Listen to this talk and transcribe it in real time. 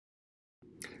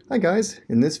Hi guys,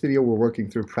 in this video we're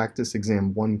working through practice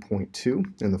exam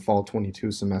 1.2 in the fall 22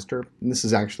 semester. And this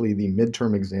is actually the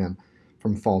midterm exam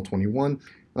from fall 21.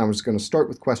 And I'm just going to start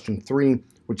with question 3,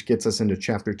 which gets us into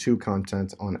chapter 2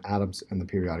 content on atoms and the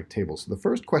periodic table. So the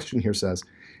first question here says,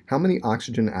 how many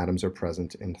oxygen atoms are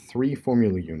present in 3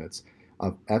 formula units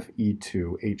of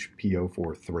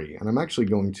Fe2H2O4 And I'm actually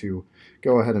going to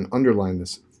go ahead and underline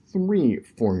this 3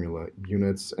 formula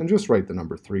units and just write the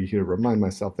number 3 here to remind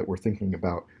myself that we're thinking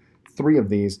about 3 of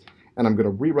these, and I'm going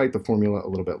to rewrite the formula a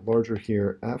little bit larger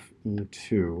here.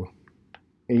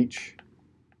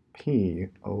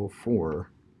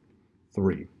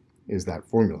 Fe2H2O4 is that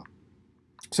formula.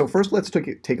 So first let's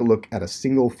take a look at a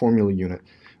single formula unit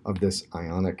of this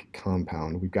ionic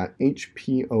compound. We've got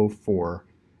HPO4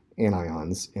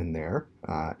 anions in there,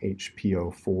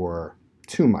 HPO4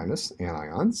 2-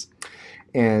 anions,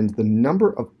 and the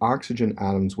number of oxygen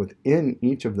atoms within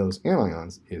each of those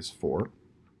anions is 4.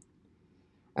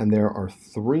 And there are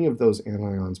 3 of those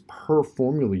anions per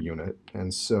formula unit,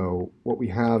 and so what we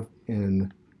have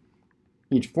in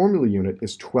each formula unit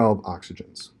is 12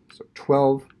 oxygens. So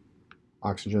 12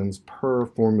 oxygens per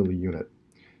formula unit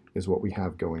is what we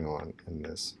have going on in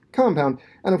this compound.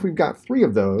 And if we've got 3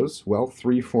 of those, well,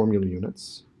 3 formula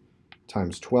units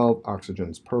times 12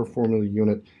 oxygens per formula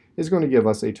unit is going to give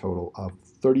us a total of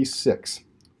 36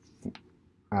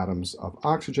 atoms of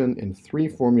oxygen in 3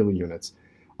 formula units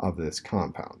of this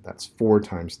compound. That's 4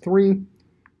 times 3,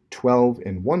 12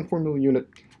 in 1 formula unit,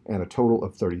 and a total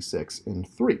of 36 in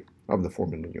 3 of the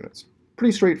formula units.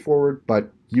 Pretty straightforward,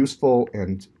 but useful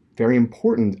and very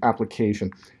important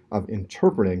application of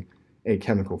interpreting a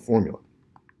chemical formula.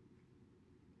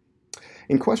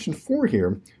 In question 4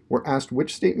 here, we're asked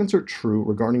which statements are true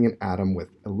regarding an atom with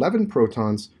 11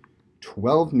 protons,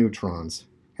 12 neutrons,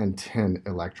 and 10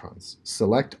 electrons.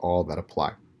 Select all that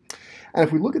apply. And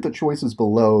if we look at the choices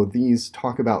below, these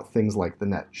talk about things like the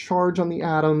net charge on the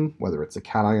atom, whether it's a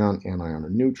cation, anion, or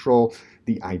neutral,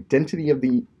 the identity of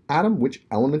the atom, which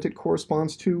element it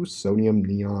corresponds to, sodium,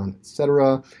 neon,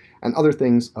 etc., and other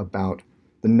things about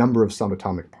the number of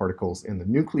subatomic particles in the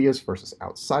nucleus versus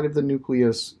outside of the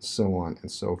nucleus, so on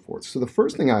and so forth. So the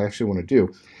first thing I actually want to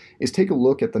do is take a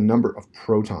look at the number of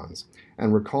protons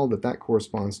and recall that that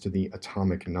corresponds to the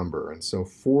atomic number. And so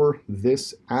for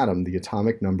this atom, the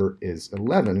atomic number is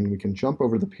 11, and we can jump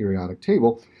over the periodic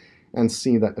table and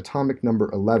see that atomic number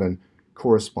 11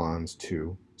 corresponds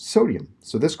to sodium.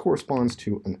 So this corresponds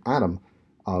to an atom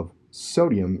of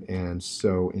sodium, and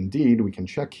so indeed we can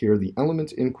check here the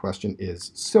element in question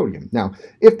is sodium. Now,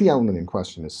 if the element in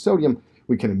question is sodium,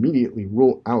 we can immediately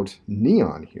rule out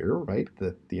neon here, right?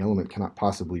 The element cannot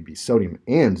possibly be sodium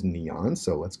and neon,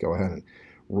 so let's go ahead and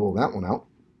rule that one out.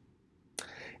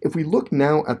 If we look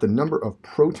now at the number of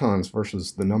protons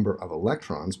versus the number of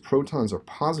electrons, protons are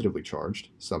positively charged,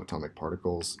 subatomic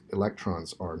particles,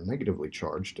 electrons are negatively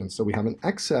charged, and so we have an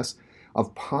excess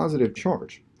of positive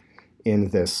charge in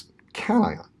this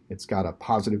cation. It's got a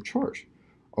positive charge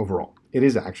overall. It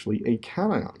is actually a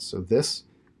cation, so this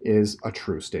is a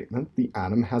true statement. The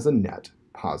atom has a net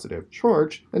positive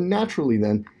charge, and naturally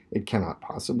then it cannot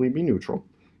possibly be neutral,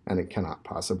 and it cannot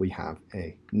possibly have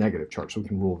a negative charge, so we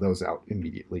can rule those out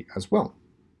immediately as well.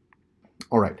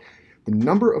 All right, the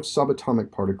number of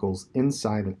subatomic particles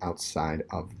inside and outside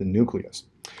of the nucleus.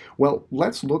 Well,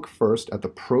 let's look first at the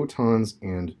protons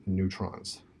and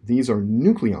neutrons. These are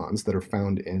nucleons that are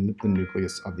found in the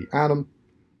nucleus of the atom,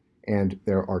 and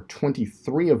there are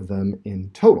 23 of them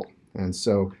in total. And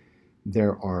so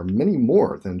there are many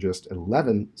more than just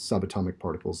 11 subatomic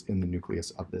particles in the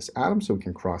nucleus of this atom, so we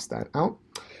can cross that out.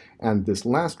 And this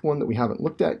last one that we haven't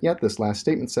looked at yet, this last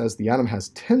statement says the atom has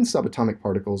 10 subatomic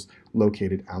particles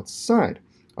located outside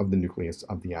of the nucleus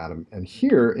of the atom. And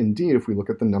here, indeed, if we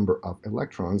look at the number of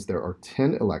electrons, there are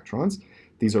 10 electrons.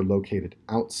 These are located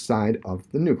outside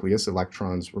of the nucleus.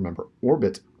 Electrons, remember,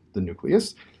 orbit the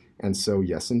nucleus. And so,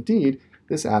 yes, indeed,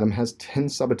 this atom has 10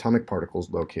 subatomic particles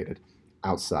located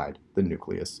outside the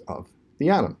nucleus of the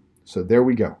atom. So there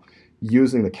we go,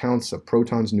 using the counts of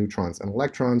protons, neutrons, and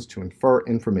electrons to infer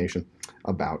information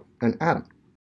about an atom.